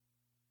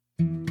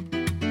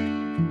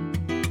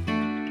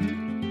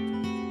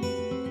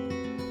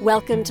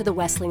Welcome to the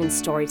Wesleyan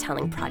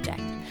Storytelling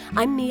Project.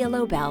 I'm Mia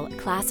Lobel,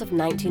 class of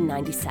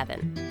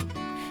 1997.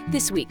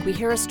 This week, we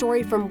hear a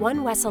story from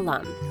one Wes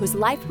alum whose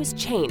life was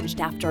changed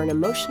after an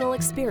emotional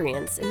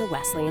experience in the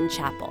Wesleyan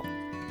Chapel.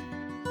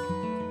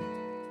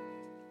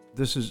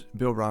 This is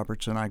Bill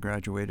Robertson. I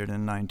graduated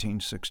in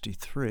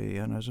 1963,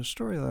 and there's a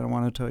story that I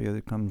want to tell you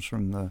that comes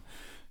from the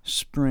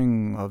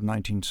spring of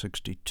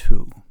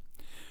 1962.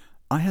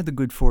 I had the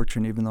good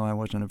fortune, even though I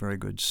wasn't a very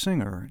good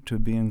singer, to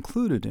be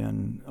included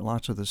in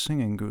lots of the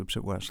singing groups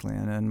at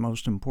Wesleyan, and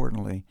most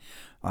importantly,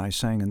 I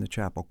sang in the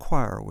chapel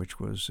choir, which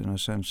was, in a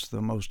sense,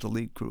 the most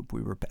elite group.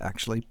 We were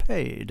actually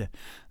paid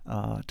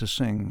to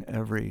sing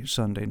every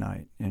Sunday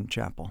night in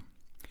chapel.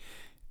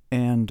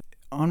 And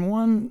on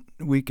one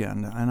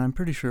weekend, and I'm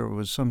pretty sure it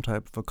was some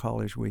type of a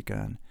college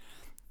weekend,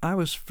 I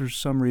was, for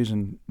some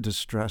reason,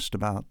 distressed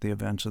about the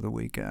events of the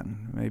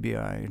weekend. Maybe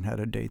I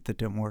had a date that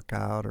didn't work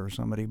out, or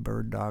somebody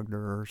bird-dogged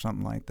her, or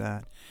something like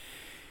that.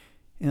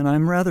 And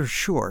I'm rather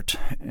short,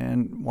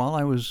 and while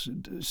I was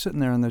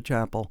sitting there in the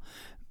chapel,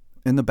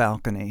 in the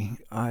balcony,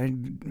 I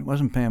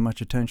wasn't paying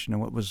much attention to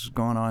what was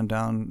going on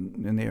down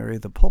in the area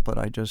of the pulpit.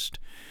 I just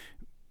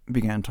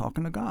began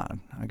talking to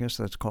God. I guess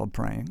that's called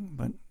praying,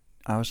 but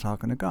I was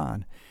talking to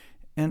God.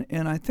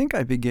 And I think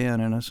I began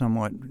in a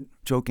somewhat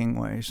joking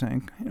way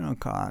saying,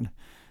 God,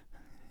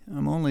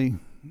 I'm only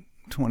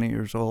 20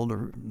 years old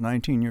or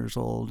 19 years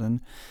old, and,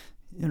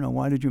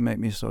 why did you make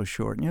me so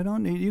short?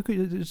 And you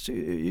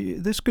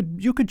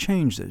could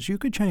change this. You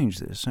could change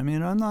this. I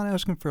mean, I'm not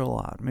asking for a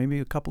lot, maybe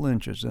a couple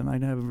inches, and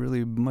I'd have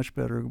really much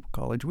better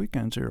college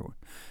weekends here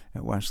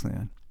at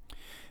Wesleyan.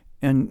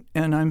 And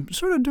I'm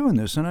sort of doing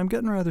this, and I'm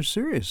getting rather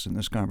serious in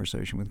this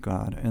conversation with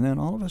God. And then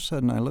all of a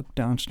sudden I look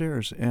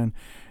downstairs, and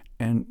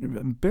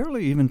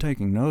barely even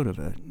taking note of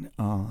it,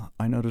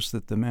 I noticed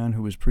that the man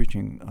who was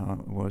preaching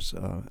was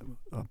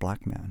a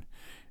black man.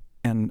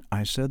 And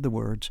I said the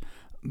words,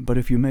 "But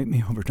if you make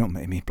me over, don't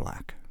make me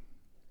black."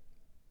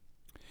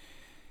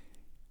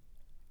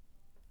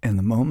 And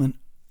the moment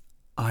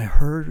I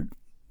heard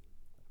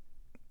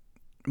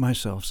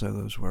myself say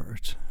those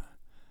words,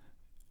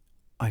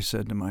 I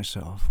said to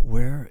myself,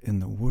 where in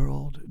the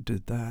world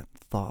did that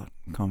thought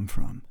come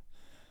from?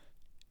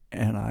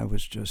 And I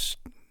was just,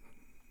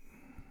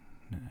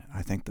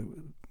 I think the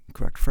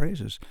correct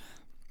phrase is,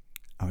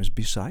 I was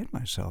beside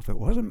myself. It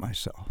wasn't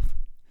myself.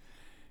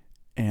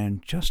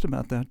 And just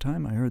about that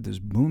time, I heard this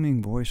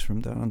booming voice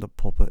from down the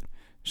pulpit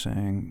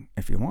saying,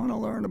 if you want to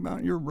learn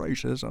about your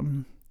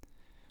racism,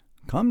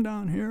 come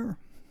down here,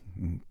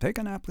 and take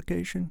an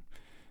application,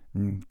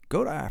 and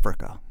go to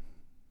Africa.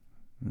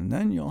 And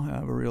then you'll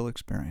have a real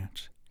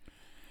experience.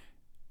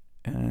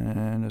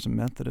 And as a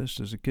Methodist,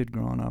 as a kid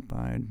growing up,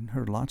 I'd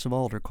heard lots of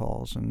altar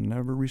calls and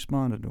never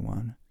responded to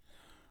one.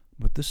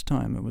 But this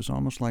time, it was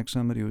almost like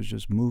somebody was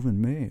just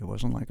moving me. It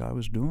wasn't like I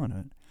was doing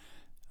it.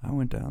 I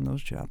went down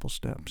those chapel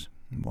steps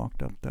and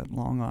walked up that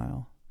long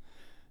aisle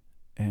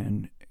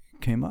and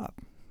came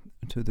up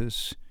to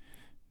this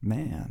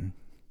man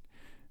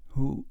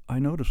who I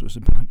noticed was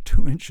about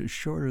 2 inches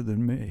shorter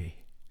than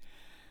me.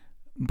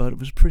 But it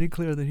was pretty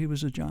clear that he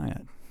was a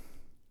giant.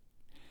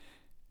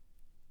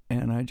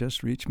 And I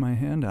just reached my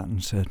hand out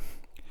and said,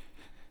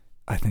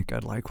 I think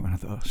I'd like one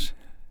of those.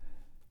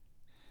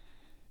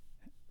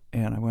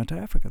 And I went to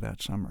Africa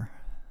that summer.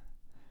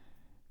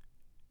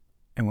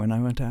 And when I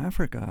went to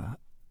Africa,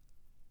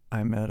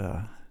 I met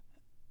a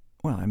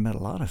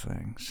lot of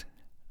things.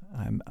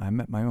 I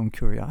met my own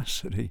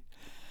curiosity.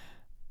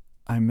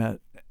 I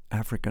met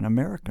African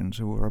Americans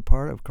who were a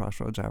part of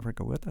Crossroads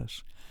Africa with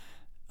us.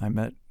 I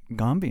met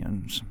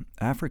Gambians,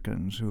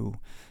 Africans who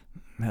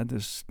had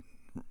this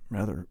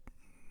rather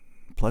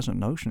pleasant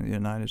notion of the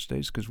United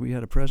States because we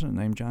had a president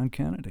named John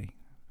Kennedy.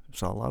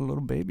 Saw a lot of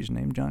little babies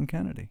named John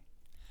Kennedy.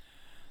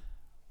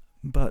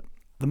 But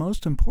the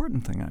most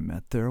important thing I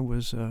met there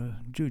was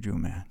a juju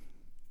man,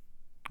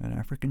 an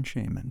African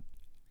shaman.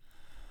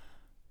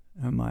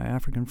 And my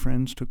African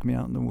friends took me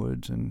out in the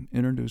woods and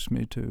introduced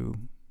me to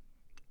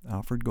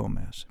Alfred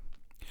Gomez.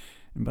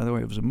 And by the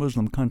way, it was a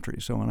Muslim country,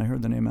 so when I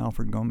heard the name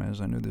Alfred Gomez,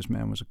 I knew this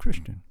man was a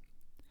Christian.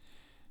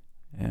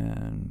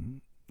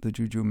 And the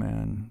juju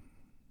man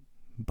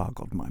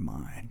boggled my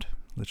mind.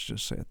 Let's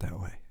just say it that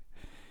way.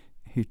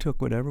 He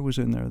took whatever was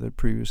in there that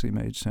previously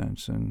made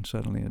sense, and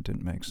suddenly it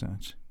didn't make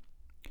sense.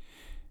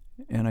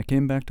 And I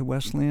came back to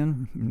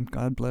Wesleyan, and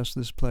God bless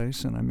this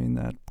place, and I mean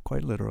that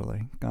quite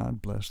literally.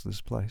 God bless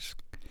this place.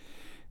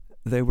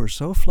 They were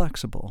so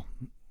flexible.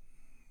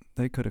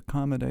 They could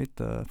accommodate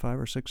the 5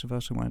 or 6 of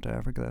us who went to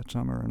Africa that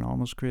summer and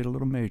almost create a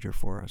little major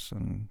for us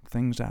and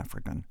things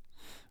African.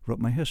 Wrote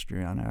my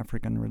history on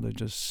African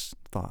religious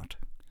thought.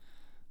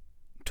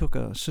 Took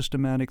a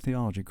systematic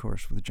theology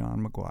course with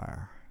John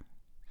McGuire.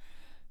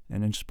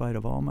 And in spite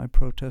of all my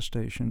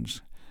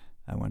protestations,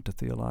 I went to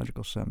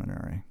Theological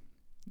Seminary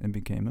and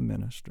became a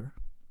minister.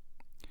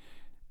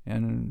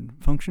 And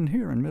functioned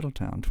here in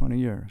Middletown 20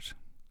 years.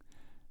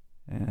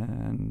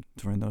 And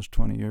during those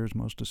 20 years,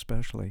 most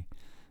especially,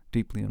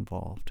 deeply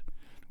involved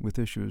with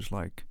issues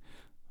like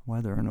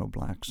why there are no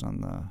blacks on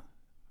the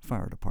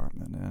fire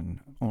department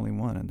and only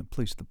one in the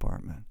police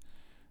department,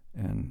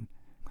 and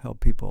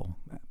help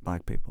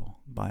black people,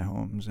 buy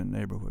homes in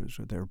neighborhoods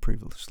where they were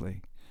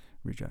previously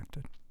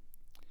rejected.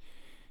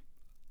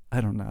 I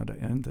don't know how to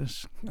end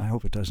this. I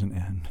hope it doesn't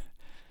end.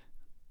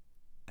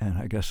 And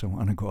I guess I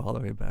want to go all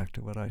the way back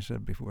to what I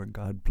said before.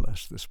 God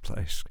bless this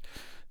place.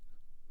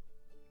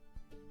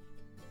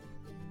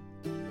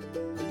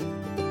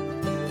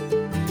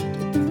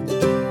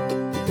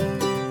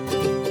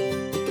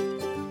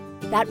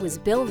 That was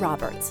Bill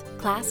Roberts,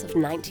 class of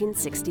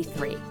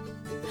 1963.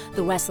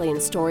 The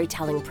Wesleyan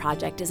Storytelling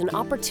Project is an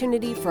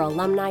opportunity for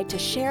alumni to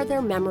share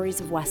their memories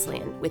of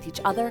Wesleyan with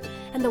each other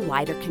and the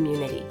wider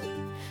community.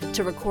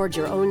 To record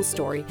your own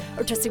story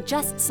or to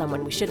suggest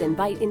someone we should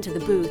invite into the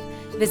booth,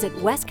 visit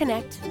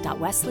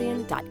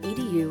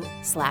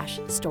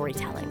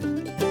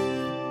westconnect.wesleyan.edu/storytelling.